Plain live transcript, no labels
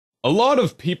A lot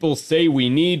of people say we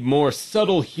need more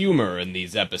subtle humor in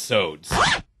these episodes.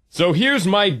 So here's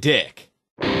my dick.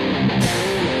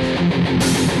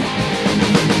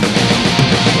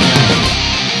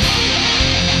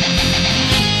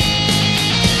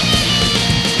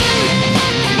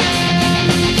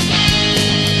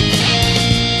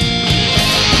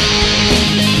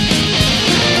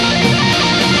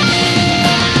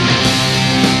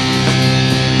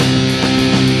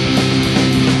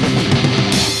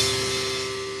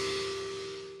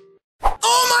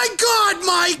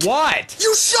 What?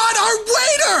 You shot our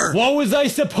waiter! What was I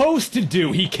supposed to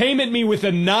do? He came at me with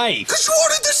a knife. 'Cause you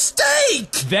ordered the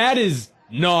steak! That is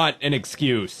not an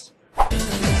excuse.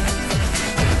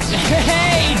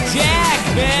 Hey,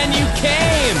 Jack, man, you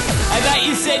came! I thought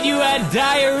you said you had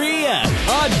diarrhea.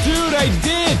 Ah, dude, I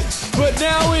did! But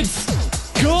now it's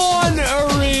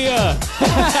gonorrhea!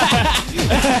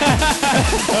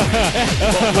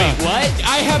 Wait, what?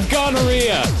 I have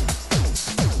gonorrhea!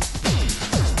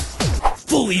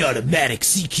 Fully automatic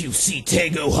CQC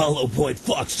Tango Hollow Point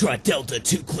Foxtrot Delta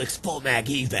 2 clicks full mag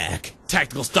evac.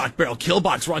 Tactical stock barrel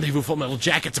killbox rendezvous full metal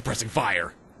jacket suppressing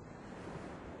fire.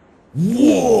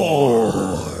 War!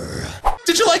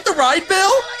 Did you like the ride,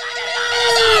 Bill?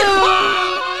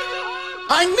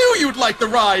 I knew you'd like the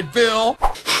ride, Bill!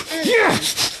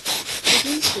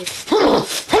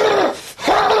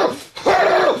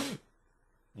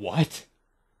 What?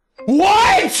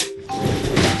 What?!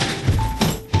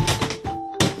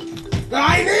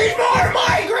 I need more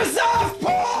Microsoft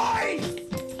points!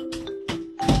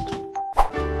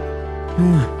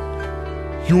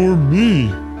 You're me.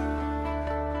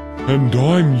 And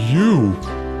I'm you.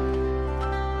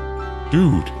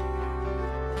 Dude,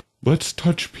 let's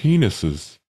touch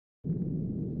penises.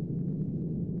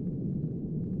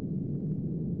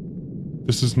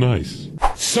 This is nice.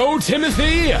 So,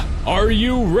 Timothy, are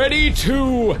you ready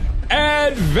to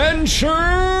adventure?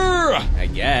 I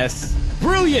guess.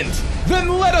 Brilliant!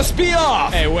 Then let us be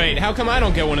off! Hey, wait, how come I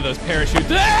don't get one of those parachutes?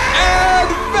 Adventure!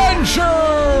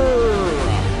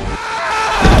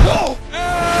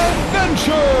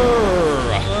 Adventure!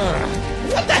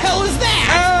 What the hell is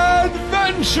that?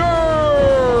 Adventure!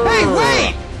 Hey,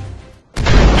 wait!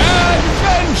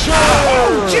 Adventure!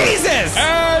 Oh, Jesus!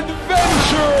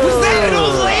 Adventure! Was that an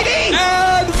old lady?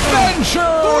 Adventure!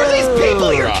 Who are these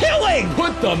people you're killing?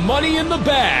 Put the money in the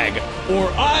bag,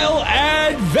 or I'll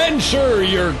adventure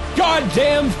your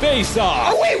goddamn face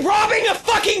off! Are we robbing a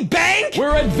fucking bank?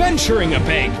 We're adventuring a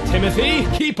bank, Timothy.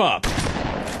 Keep up.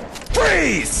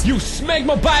 Freeze! You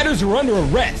smegma biters are under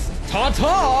arrest.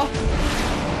 Ta-ta!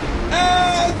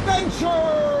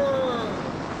 Adventure!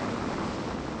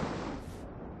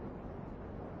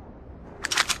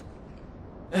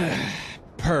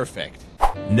 Perfect.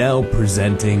 Now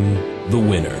presenting the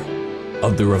winner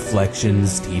of the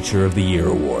Reflections Teacher of the Year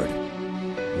Award,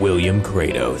 William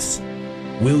Kratos.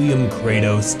 William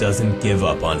Kratos doesn't give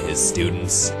up on his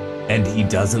students, and he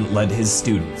doesn't let his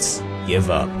students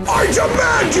give up. I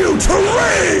demand you to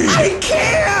read! I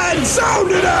can't!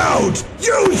 Sound it out!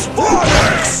 Use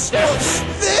phonics!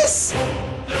 This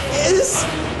is...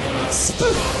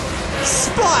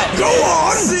 Spot! Go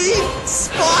on! See?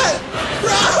 Spot!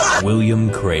 William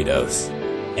Kratos,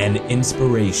 an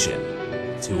inspiration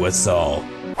to us all.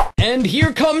 And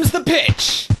here comes the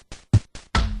pitch!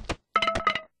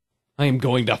 I am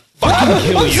going to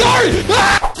fucking kill you! Sorry!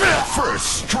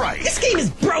 First strike! This game is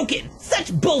broken!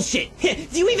 Such bullshit!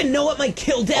 Do you even know what my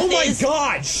kill death is? Oh my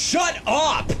god, shut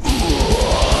up!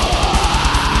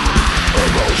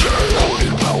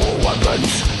 Holding power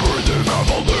weapons, breathing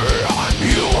cavalry.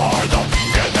 You are the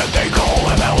fucking that they call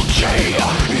MLG.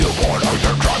 You order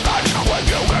your dragons when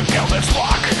you can kill this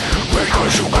block.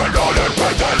 Because you cannot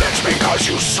admit that it's because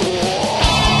you swore.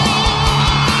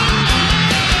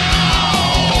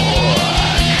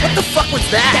 What the fuck was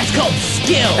that? That's called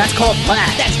skill! That's called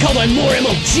lag. That's called I'm more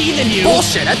MLG than you!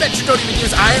 Bullshit, I bet you don't even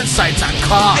use iron sights on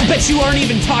COD. I bet you aren't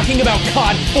even talking about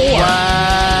COD 4!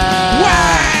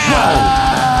 Wow!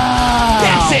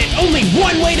 That's it! Only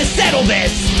one way to settle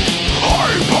this!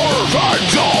 Hyper-Vandalize!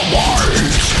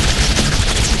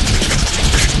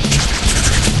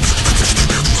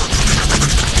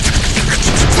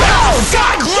 Oh,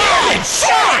 god damn it!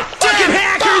 Shit! Fucking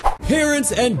hacker!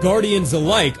 Parents and guardians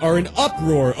alike are in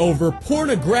uproar over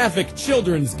pornographic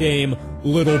children's game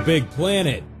Little Big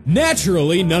Planet.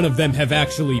 Naturally, none of them have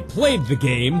actually played the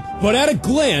game, but at a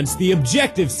glance, the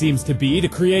objective seems to be to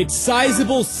create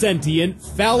sizable, sentient,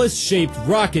 phallus-shaped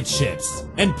rocket ships,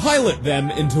 and pilot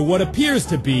them into what appears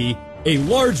to be a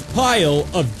large pile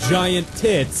of giant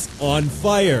tits on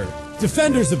fire.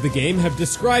 Defenders of the game have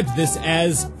described this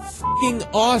as f***ing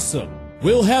awesome.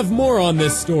 We'll have more on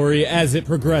this story as it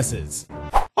progresses.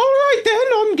 Alright then,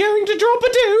 I'm going to drop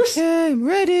a deuce. Okay, I'm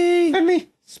ready. Let me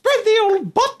spread the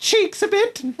old butt cheeks a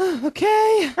bit.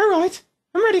 Okay. Alright,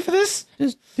 I'm ready for this.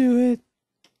 Just do it.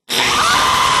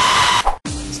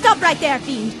 Stop right there,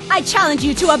 fiend. I challenge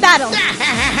you to a battle.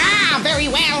 Very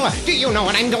well. Do you know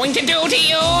what I'm going to do to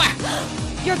you?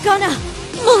 You're gonna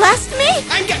molest me?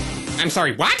 I'm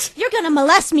sorry, what? You're gonna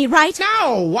molest me, right?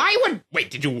 No, why would... Wait,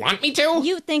 did you want me to?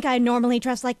 You think I normally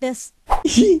dress like this?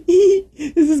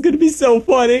 This is gonna be so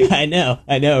funny. I know,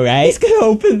 right? He's gonna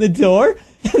open the door,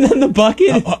 and then the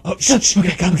bucket... Shh, okay,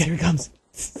 here it comes.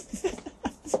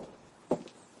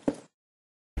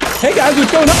 Hey guys,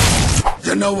 what's going on?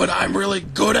 You know what I'm really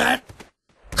good at?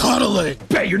 Cuddling.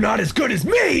 Bet you're not as good as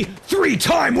me!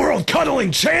 3-time world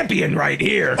cuddling champion right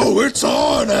here! Oh, it's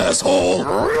on, asshole!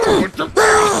 Get the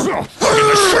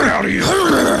shit out of you!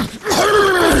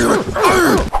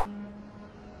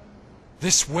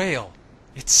 This whale,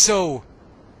 it's so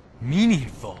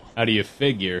meaningful. How do you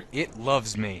figure? It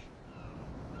loves me.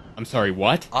 I'm sorry,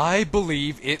 what? I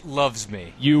believe it loves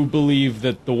me. You believe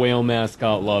that the whale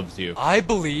mascot loves you? I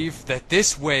believe that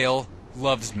this whale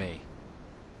loves me.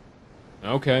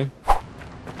 Okay.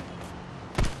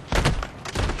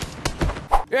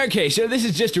 Okay, so this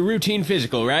is just a routine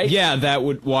physical, right? Yeah, that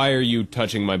would... Why are you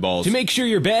touching my balls? To make sure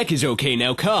your back is okay,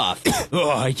 now cough.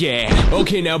 Oh, yeah.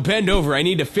 Okay, now bend over. I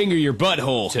need to finger your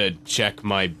butthole. To check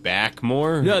my back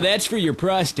more? No, that's for your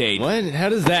prostate. What? How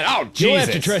does that... Oh, Jesus! You'll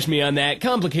have to trust me on that.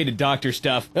 Complicated doctor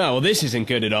stuff. Oh, well, this isn't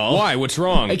good at all. Why? What's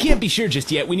wrong? I can't be sure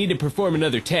just yet. We need to perform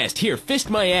another test. Here, fist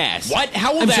my ass. What?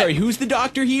 How will I'm that... sorry, who's the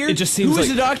doctor here? It just seems Who is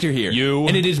like... the doctor here? You.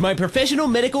 And it is my professional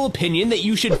medical opinion that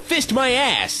you should fist my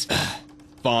ass.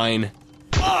 Fine.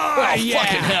 Oh, yeah.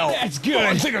 Fucking hell. That's good.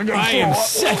 I think I'm gonna I am fall.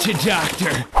 such a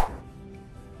doctor.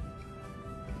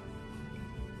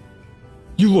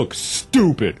 You look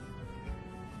stupid.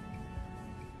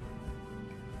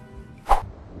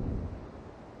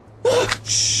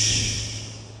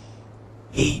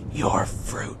 Eat your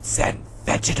fruits and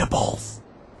vegetables.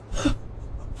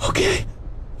 Okay,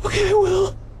 I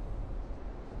will.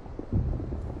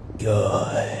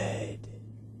 Good.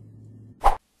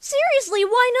 Seriously,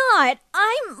 why not?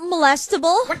 I'm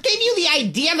molestable. What gave you the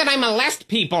idea that I molest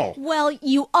people? Well,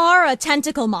 you are a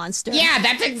tentacle monster. Yeah,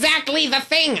 that's exactly the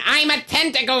thing. I'm a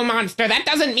tentacle monster. That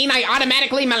doesn't mean I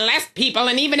automatically molest people,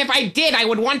 and even if I did, I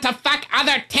would want to fuck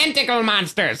other tentacle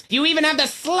monsters. Do you even have the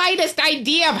slightest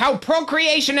idea of how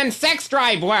procreation and sex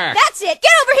drive work? That's it.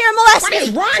 Get over here and molest What me. is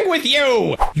wrong with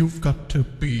you? You've got to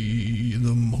be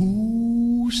the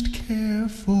most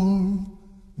careful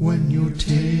when you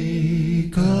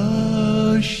take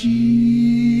a shit.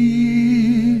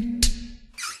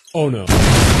 Oh no.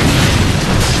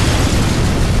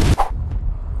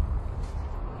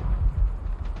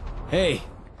 Hey,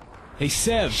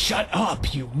 Sev. Shut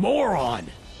up, you moron!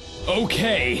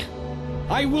 Okay,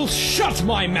 I will shut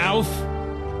my mouth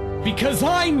because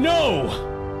I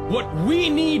know what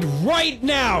we need right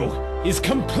now is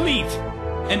complete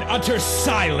and utter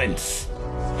silence.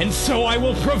 And so I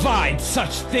will provide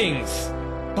such things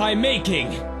by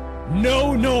making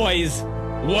no noise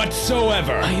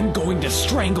whatsoever. I am going to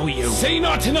strangle you. Say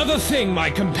not another thing, my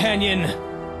companion,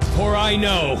 for I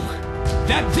know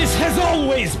that this has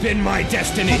always been my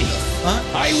destiny.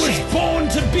 I was born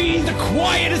to be the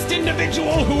quietest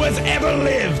individual who has ever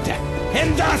lived,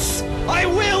 and thus I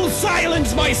will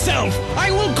silence myself. I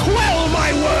will quell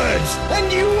my words,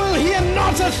 and you will hear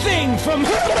not a thing from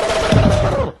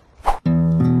her.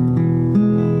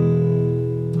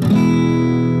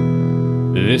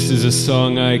 This is a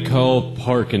song I call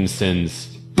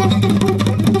Parkinson's.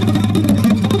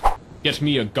 Get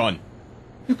me a gun.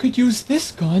 You could use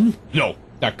this gun. No,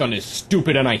 that gun is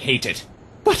stupid and I hate it.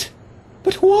 But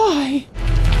why?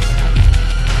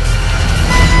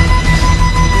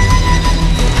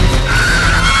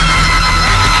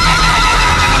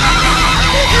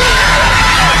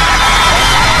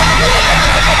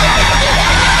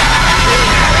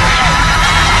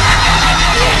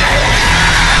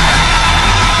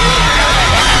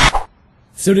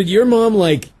 So did your mom,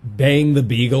 like, bang the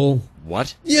beagle?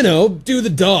 What? You know, do the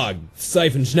dog.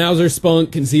 Siphon schnauzer,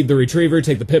 spunk, conceive the retriever,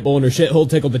 take the pit bull in her shithole,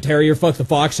 tickle the terrier, fuck the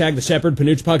fox, shag the shepherd,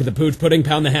 panooch pocket the pooch, pudding,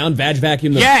 pound the hound, vag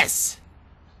vacuum the... Yes!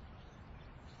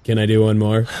 Can I do one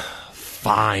more?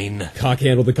 Fine. Cock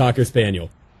handle the cocker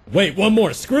spaniel. Wait, one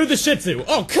more. Screw the shih tzu.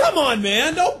 Oh, come on,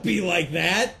 man. Don't be like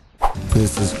that.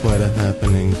 This is quite a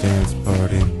happening dance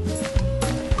party.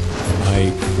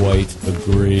 I quite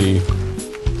agree.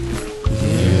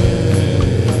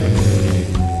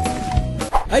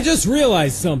 I just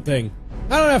realized something.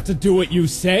 I don't have to do what you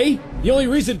say. The only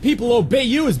reason people obey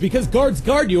you is because guards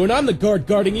guard you, and I'm the guard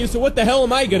guarding you, so what the hell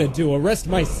am I gonna do, arrest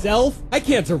myself? I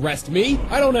can't arrest me.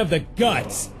 I don't have the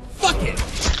guts. Fuck it.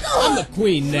 I'm the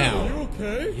queen now. Are you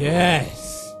okay?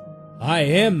 Yes. I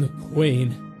am the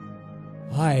queen.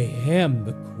 I am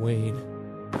the queen.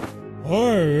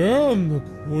 I am the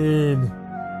queen.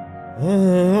 I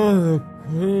am the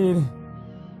queen.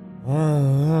 I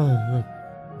am the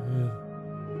queen.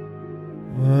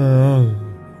 I am the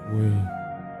queen.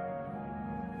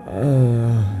 I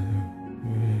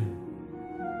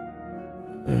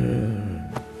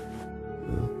am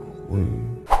the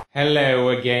queen. Hello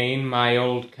again, my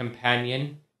old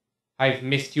companion. I've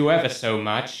missed you ever so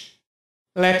much.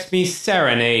 Let me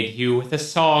serenade you with a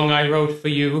song I wrote for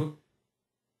you.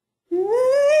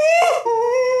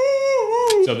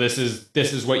 So this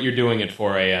is what you're doing at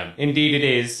 4 a.m. Indeed it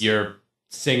is. You're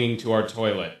singing to our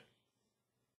toilet.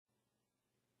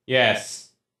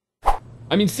 Yes.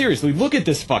 I mean, seriously, look at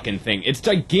this fucking thing. It's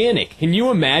gigantic. Can you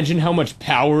imagine how much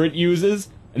power it uses?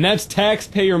 And that's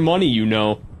taxpayer money, you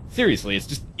know. Seriously, it's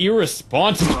just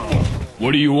irresponsible.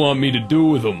 What do you want me to do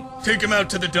with them? Take him out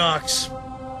to the docks.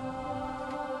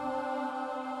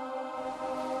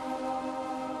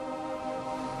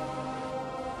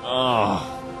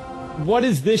 What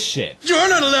is this shit? You're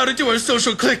not allowed to do our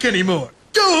social click anymore.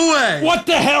 Go away! What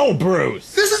the hell,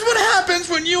 Bruce? This is what happens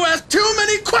when you ask too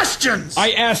many questions!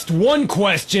 I asked one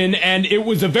question, and it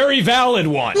was a very valid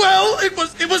one. Well, it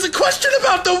was a question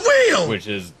about the wheel! Which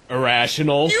is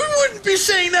irrational. You wouldn't be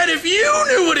saying that if you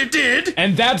knew what it did!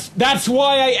 And that's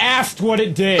why I asked what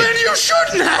it did. Then you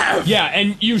shouldn't have! Yeah,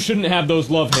 and you shouldn't have those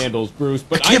love handles, Bruce,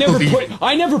 but I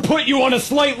never put you on a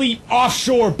slightly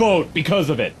offshore boat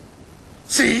because of it.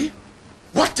 See?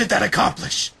 What did that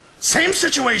accomplish? Same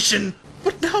situation,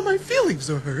 but now my feelings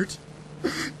are hurt.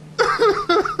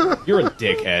 You're a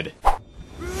dickhead.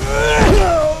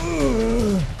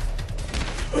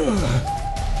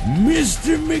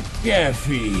 Mr.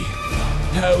 McGaffey,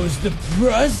 how's the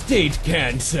prostate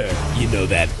cancer? You know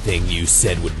that thing you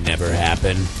said would never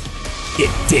happen?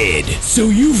 It did. So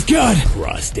you've got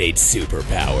prostate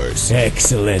superpowers.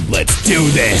 Excellent. Let's do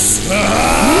this.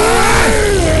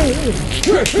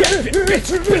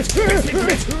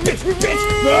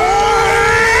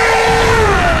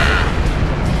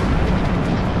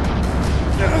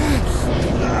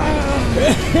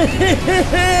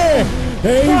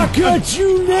 I got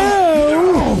you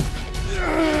now.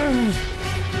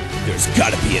 There's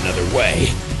gotta be another way.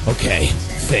 Okay,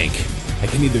 think. I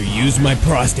can either use my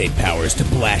prostate powers to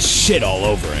blast shit all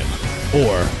over him,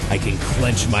 or I can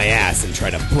clench my ass and try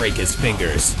to break his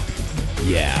fingers.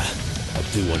 Yeah, I'll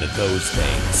do one of those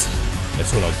things.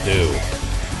 That's what I'll do.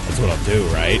 That's what I'll do,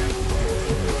 right?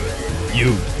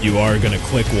 You are gonna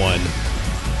click one.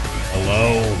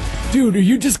 Hello? Dude, are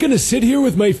you just gonna sit here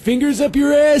with my fingers up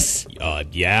your ass?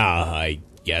 Yeah, I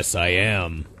guess I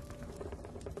am.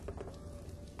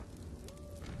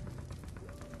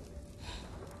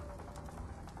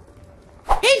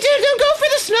 Hey, dude, don't go for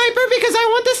the sniper because I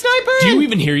want the sniper! Do you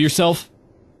even hear yourself?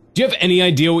 Do you have any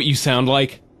idea what you sound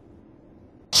like?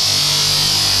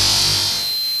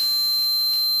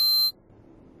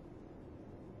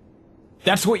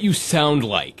 That's what you sound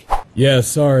like. Yeah,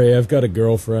 sorry, I've got a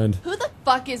girlfriend. Who the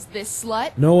fuck is this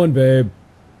slut? No one, babe.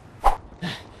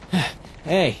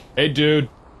 Hey. Hey, dude.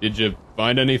 Did you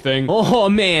find anything? Oh,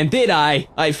 man, did I?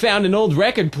 I found an old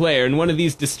record player in one of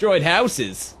these destroyed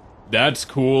houses. That's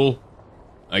cool.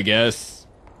 I guess.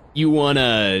 You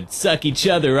wanna suck each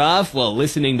other off while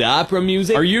listening to opera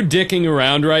music? Are you dicking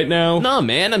around right now? No,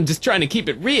 man, I'm just trying to keep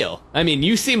it real. I mean,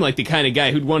 you seem like the kind of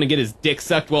guy who'd want to get his dick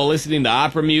sucked while listening to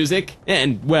opera music.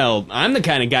 And, well, I'm the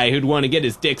kind of guy who'd want to get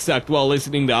his dick sucked while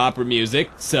listening to opera music,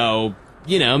 so,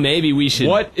 you know, maybe we should...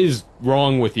 What is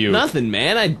wrong with you? Nothing,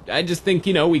 man. I just think,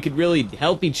 you know, we could really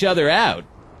help each other out.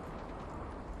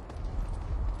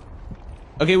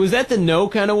 Okay, was that the no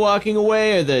kind of walking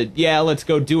away, or the yeah, let's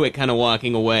go do it kind of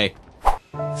walking away?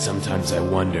 Sometimes I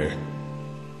wonder,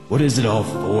 what is it all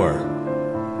for?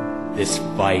 This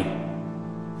fight,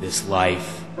 this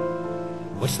life,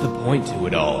 what's the point to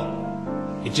it all?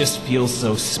 It just feels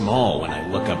so small when I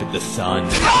look up at the sun.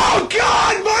 Oh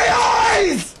God, my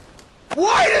eyes!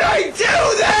 Why did I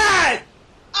do that?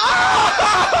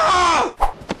 Ah!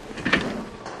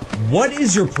 What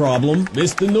is your problem,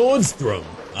 Mr. Nordstrom?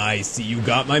 I see you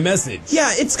got my message. Yeah,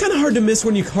 it's kind of hard to miss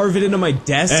when you carve it into my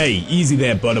desk. Hey, easy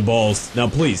there, butterballs. Now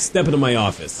please, step into my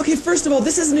office. Okay, first of all,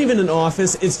 this isn't even an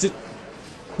office, it's just...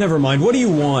 Never mind, what do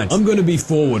you want? I'm gonna be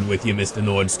forward with you, Mr.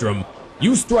 Nordstrom.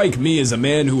 You strike me as a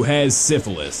man who has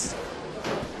syphilis.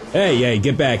 Hey,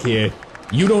 get back here.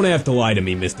 You don't have to lie to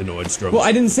me, Mr. Nordstrom. Well,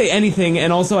 I didn't say anything,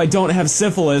 and also I don't have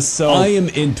syphilis, so... I am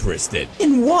interested.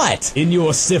 In what? In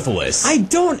your syphilis. I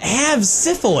don't have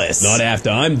syphilis. Not after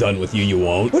I'm done with you, you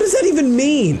won't. What does that even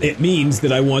mean? It means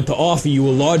that I want to offer you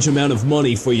a large amount of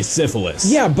money for your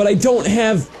syphilis. Yeah, but I don't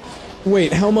have...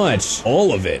 Wait, how much?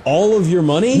 All of it. All of your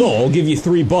money? No, I'll give you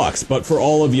 $3, but for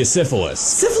all of your syphilis.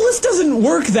 Syphilis doesn't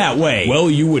work that way. Well,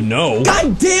 you would know.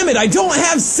 God damn it, I don't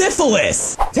have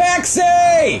syphilis!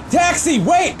 Taxi! Taxi,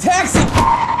 wait, taxi!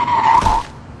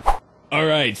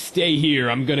 Alright, stay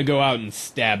here. I'm gonna go out and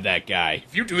stab that guy.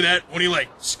 If you do that, won't he, like,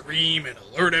 scream and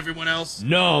alert everyone else?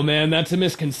 No, man, that's a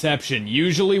misconception.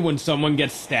 Usually when someone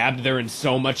gets stabbed, they're in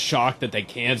so much shock that they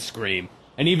can't scream.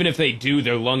 And even if they do,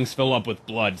 their lungs fill up with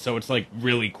blood, so it's like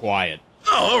really quiet.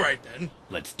 Oh, alright then.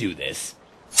 Let's do this.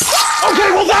 Okay,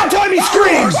 well that time he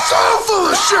screams! So full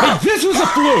of shit! Hey, this was a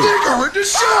fluke! You're going to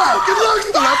shock! Your lungs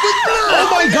fill up with blood! Oh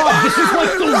my god, this is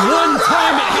like the one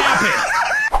time it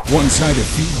happened! Once I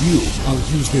defeat you, I'll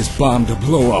use this bomb to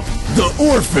blow up the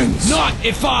orphans! Not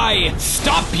if I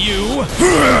stop you!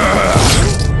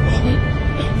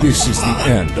 This is the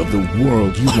end of the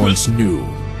world you once knew.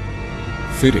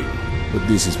 Fitting. But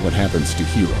this is what happens to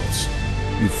heroes.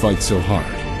 You fight so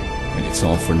hard, and it's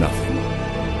all for nothing.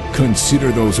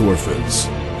 Consider those orphans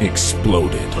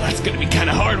exploded. Well, that's gonna be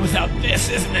kinda hard without this,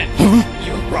 isn't it? Huh?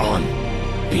 You're wrong.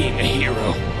 Being a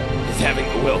hero is having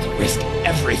the will to risk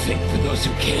everything for those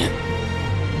who can.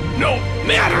 No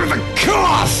matter the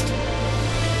cost!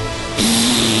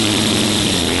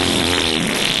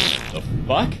 The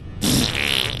fuck?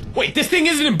 Wait, this thing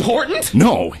isn't important?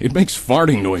 No, it makes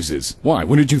farting noises. Why?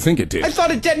 What did you think it did? I thought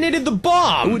it detonated the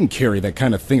bomb! I wouldn't carry that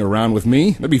kind of thing around with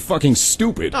me. That'd be fucking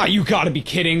stupid. Ah, you gotta be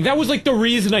kidding. That was like the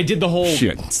reason I did the whole...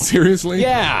 Shit, seriously?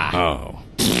 Yeah! Oh.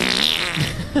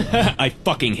 I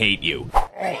fucking hate you.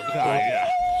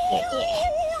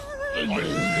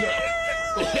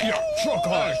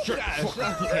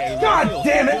 God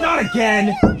damn it, not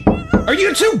again! Are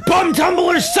you two bum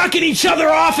tumblers sucking each other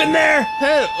off in there?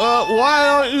 Hey,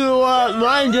 why don't you,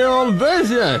 mind your own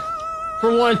business?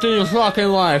 For once in your fucking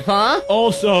life, huh?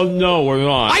 Also, no, we're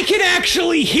not. I can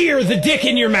actually hear the dick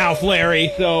in your mouth,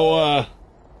 Larry. So,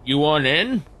 you want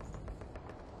in?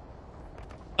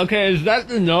 Okay, is that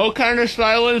the no kind of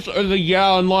silence, or the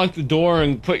yeah, unlock the door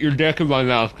and put your dick in my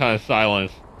mouth kind of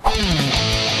silence?